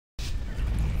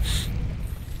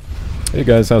Hey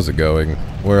guys, how's it going?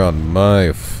 We're on my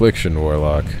Affliction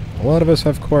Warlock. A lot of us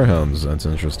have core hounds, that's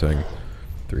interesting.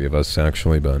 3 of us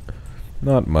actually, but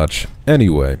not much.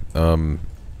 Anyway,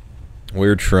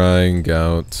 we're trying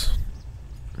out...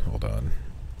 Hold on.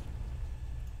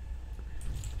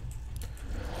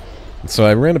 So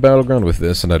I ran a battleground with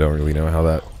this, and I don't really know how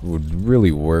that would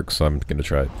really work, so I'm gonna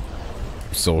try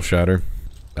Soul Shatter,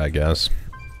 I guess.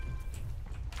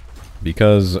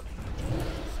 Because,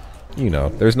 you know,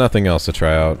 there's nothing else to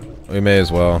try out. We may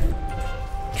as well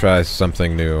try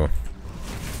something new.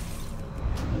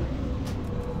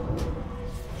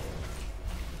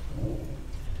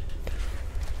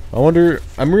 I wonder,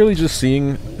 I'm really just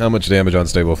seeing how much damage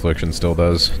Unstable Affliction still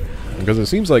does. Because it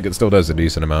seems like it still does a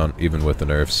decent amount, even with the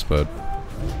nerfs, but...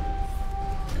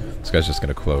 This guy's just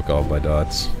gonna cloak all my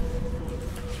dots.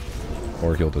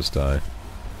 Or he'll just die.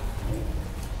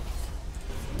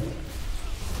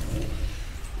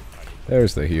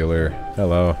 There's the healer.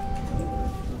 Hello.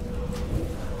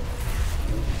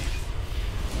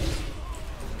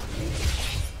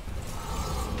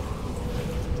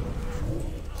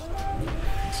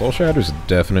 Soul Shatter's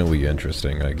definitely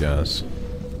interesting, I guess.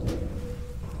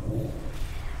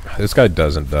 This guy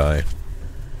doesn't die.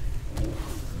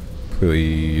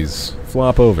 Please.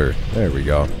 Flop over. There we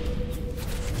go.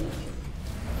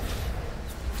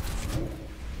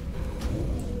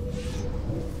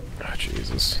 Ah,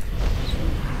 Jesus.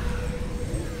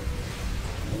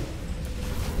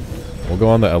 We'll go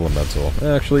on the Elemental.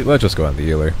 Actually, let's just go on the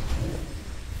healer.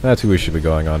 That's who we should be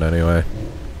going on anyway.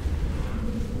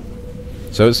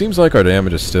 So it seems like our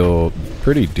damage is still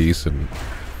pretty decent.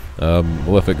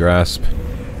 Malefic Grasp.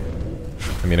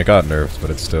 I mean, it got nerfed, but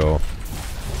it's still...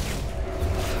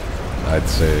 I'd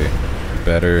say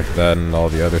better than all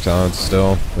the other talents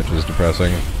still, which is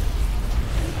depressing.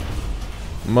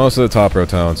 Most of the top row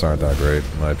talents aren't that great,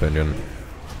 in my opinion.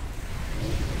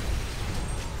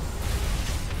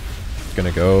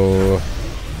 Gonna go...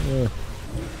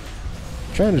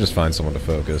 trying to just find someone to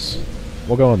focus.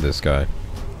 We'll go on this guy.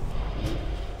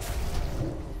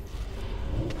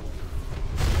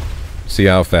 See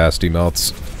how fast he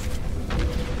melts.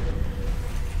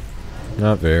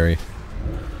 Not very.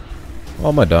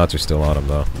 All my dots are still on him,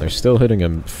 though. They're still hitting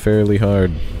him fairly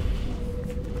hard.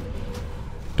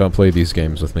 Don't play these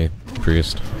games with me,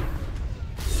 priest.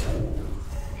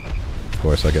 Of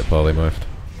course I get polymorphed.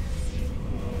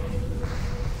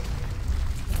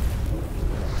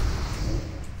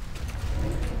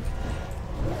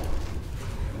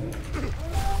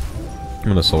 I'm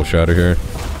gonna Soul Shatter here.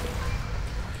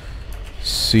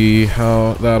 See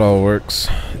how that all works.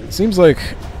 It seems like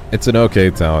it's an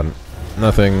okay talent.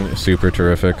 Nothing super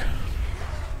terrific.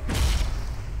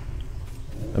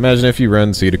 Imagine if you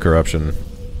run Seed of Corruption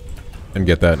and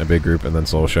get that in a big group and then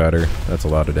Soul Shatter. That's a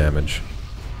lot of damage.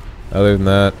 Other than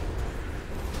that,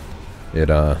 it,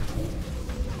 the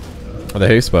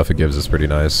haste buff it gives is pretty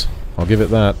nice. I'll give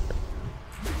it that.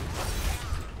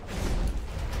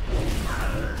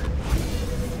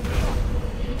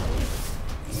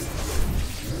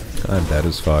 I'm dead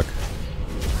as fuck.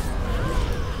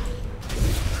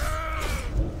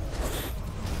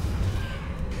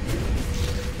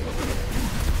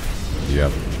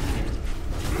 Yep.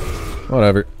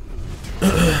 Whatever.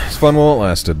 It's fun while it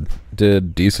lasted.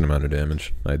 Did decent amount of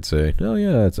damage, I'd say. Oh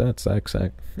yeah, that's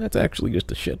actually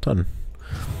just a shit ton.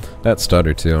 That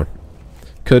stutter too.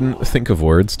 Couldn't think of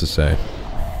words to say.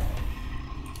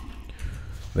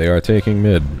 They are taking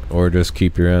mid, or just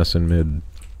keep your ass in mid.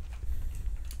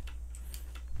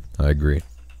 I agree.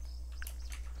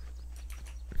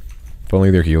 If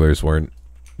only their healers weren't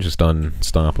just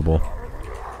unstoppable.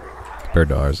 Compared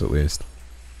to ours, at least.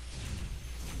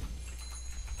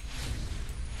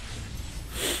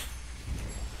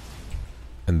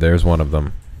 And there's one of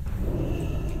them.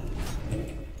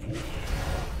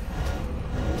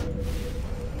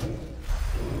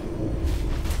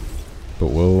 But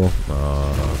we'll...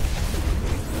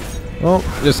 well,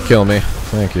 just kill me.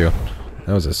 Thank you.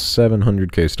 That was a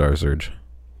 700k star surge.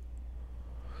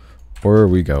 Where are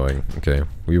we going? Okay,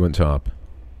 we went top.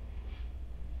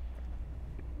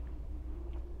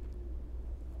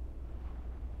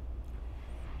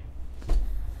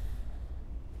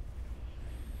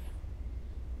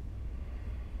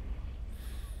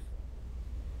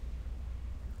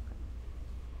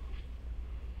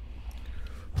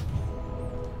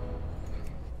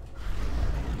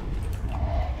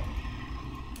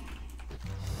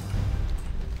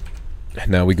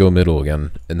 Now we go middle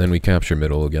again, and then we capture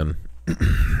middle again.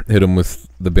 Hit him with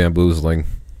the bamboozling.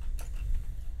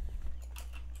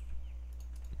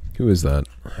 Who is that?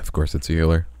 Of course it's a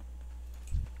healer.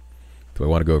 Do I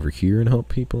want to go over here and help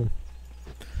people?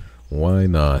 Why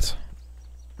not?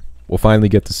 We'll finally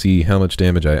get to see how much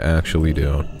damage I actually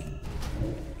do.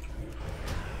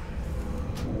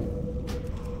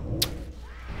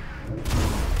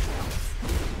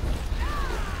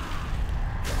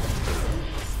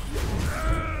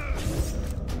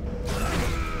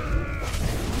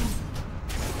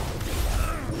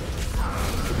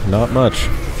 Not much.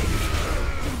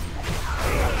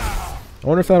 I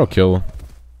wonder if that'll kill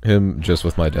him just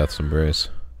with my Death's Embrace.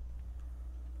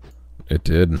 It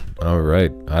did.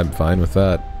 Alright, I'm fine with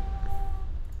that.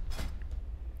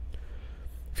 I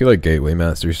feel like Gateway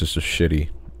Master is just shitty.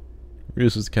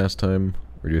 Reduces the cast time,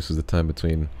 reduces the time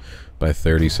between by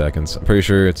 30 seconds. I'm pretty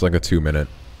sure it's like a 2-minute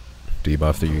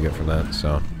debuff that you get from that,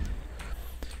 so...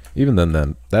 Even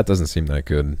then, that doesn't seem that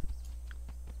good.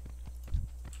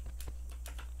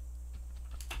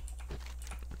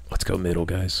 Let's go middle,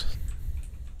 guys.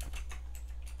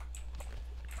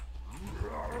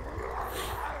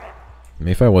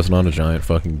 Maybe if I wasn't on a giant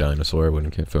fucking dinosaur, I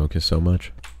wouldn't get focused so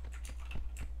much.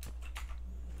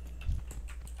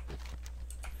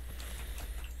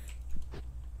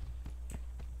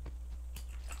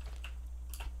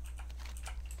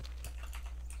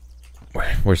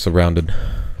 We're surrounded.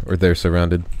 Or they're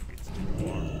surrounded.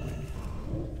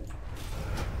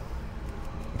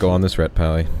 Go on this ret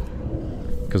pally.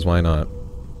 Because why not?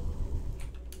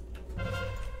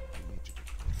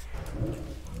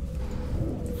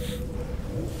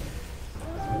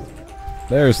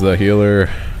 There's the healer.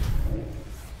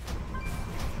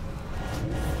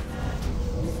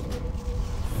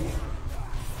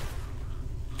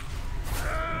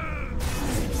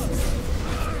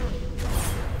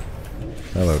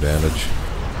 Hello, damage.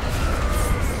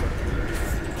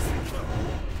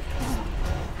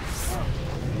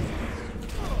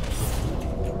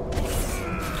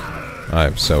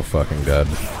 I'm so fucking dead.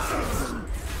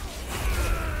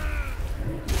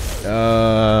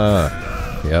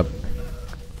 Yep.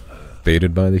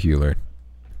 Baited by the healer.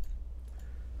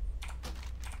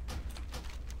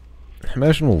 I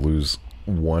imagine we'll lose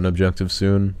one objective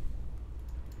soon.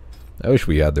 I wish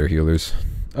we had their healers.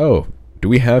 Oh, do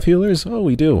we have healers? Oh,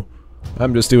 we do.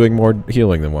 I'm just doing more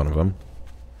healing than one of them.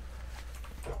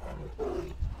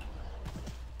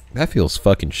 That feels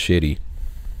fucking shitty.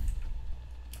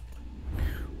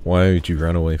 Why did you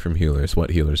run away from healers?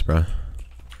 What healers, bruh?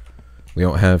 We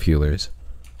don't have healers.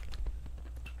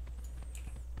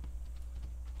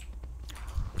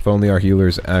 If only our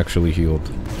healers actually healed.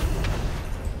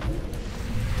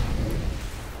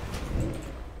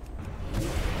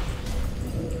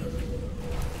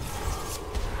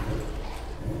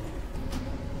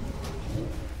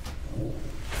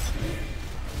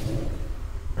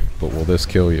 But will this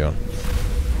kill you?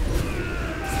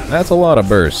 That's a lot of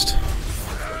burst.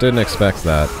 Didn't expect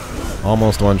that.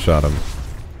 Almost one-shot him.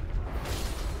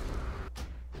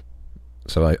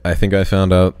 So I think I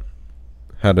found out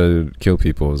how to kill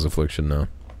people as Affliction now.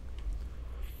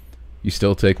 You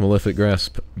still take Malefic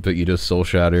Grasp, but you just Soul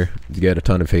Shatter, you get a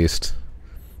ton of haste,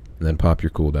 and then pop your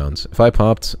cooldowns. If I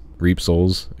popped Reap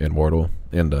Souls and Mortal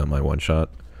and my one-shot,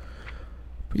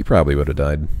 you probably would have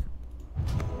died.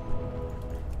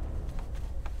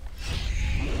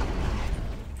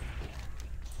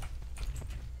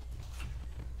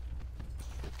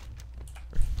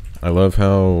 I love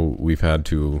how we've had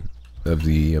two of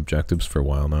the objectives for a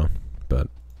while now, but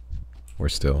we're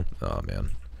still... oh man.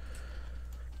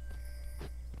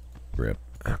 RIP.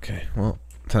 Okay, well,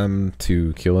 time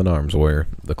to kill an Arms Warrior,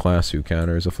 the class who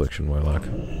counters Affliction Warlock.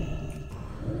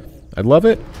 I'd love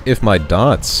it if my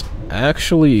dots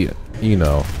actually, you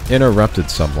know, interrupted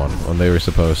someone when they were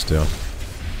supposed to.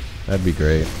 That'd be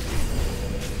great.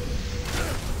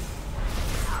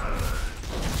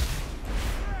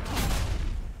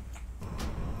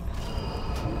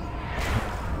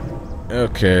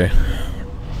 Okay.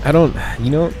 I don't... you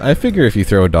know, I figure if you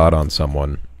throw a dot on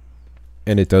someone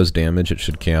and it does damage, it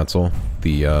should cancel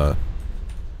the,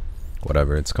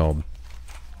 whatever it's called.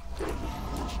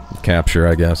 Capture,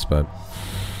 I guess, but...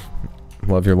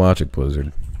 love your logic,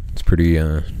 Blizzard. It's pretty,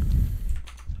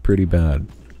 pretty bad.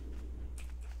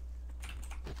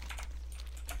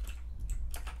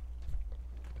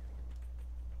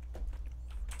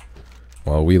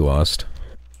 Well, we lost.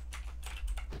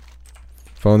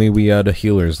 If only we had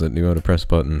healers that knew how to press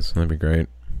buttons, that'd be great.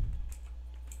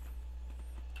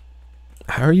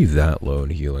 How are you that low in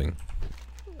healing?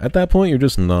 At that point, you're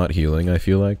just not healing, I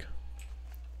feel like.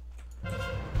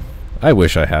 I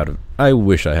wish I had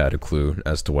a clue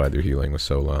as to why their healing was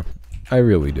so low. I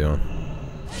really do.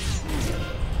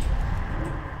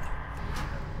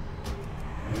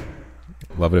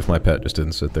 Love it if my pet just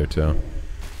didn't sit there too.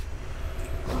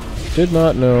 Did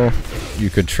not know you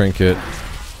could trinket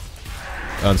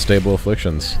unstable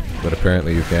afflictions, but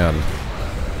apparently you can.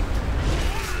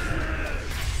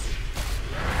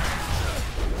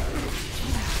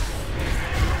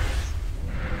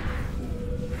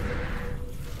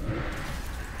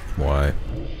 Why?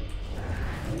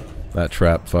 That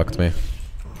trap fucked me.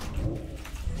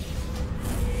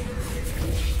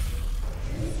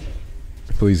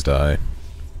 Please die.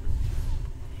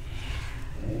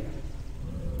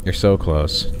 You're so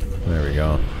close. There we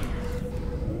go.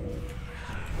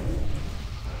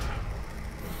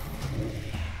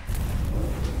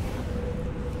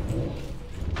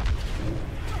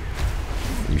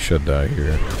 You should die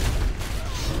here.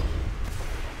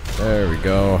 There we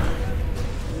go.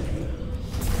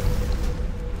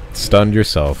 Stunned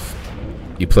yourself.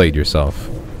 You played yourself.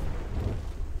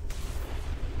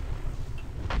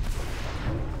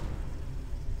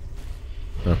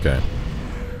 Okay.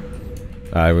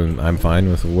 I'm fine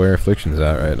with where Affliction's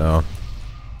at right now.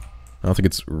 I don't think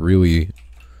it's really...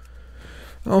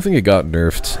 I don't think it got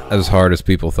nerfed as hard as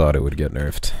people thought it would get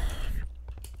nerfed.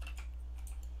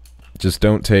 Just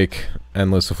don't take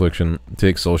Endless Affliction.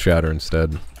 Take Soul Shatter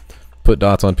instead. Put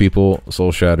dots on people,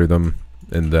 Soul Shatter them,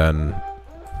 and then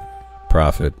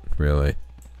profit, really.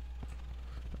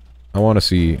 I want to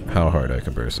see how hard I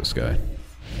can burst this guy.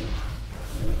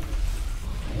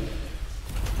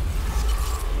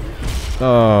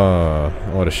 Oh,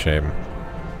 what a shame.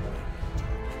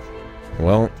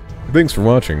 Well, thanks for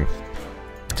watching.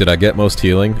 Did I get most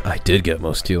healing? I did get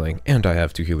most healing, and I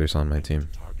have 2 healers on my team.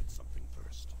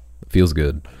 Feels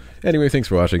good. Anyway, thanks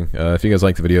for watching. If you guys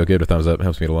liked the video, give it a thumbs up. It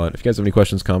helps me a lot. If you guys have any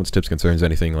questions, comments, tips, concerns,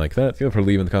 anything like that, feel free to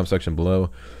leave in the comment section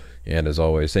below. And as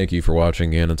always, thank you for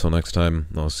watching, and until next time,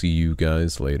 I'll see you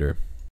guys later.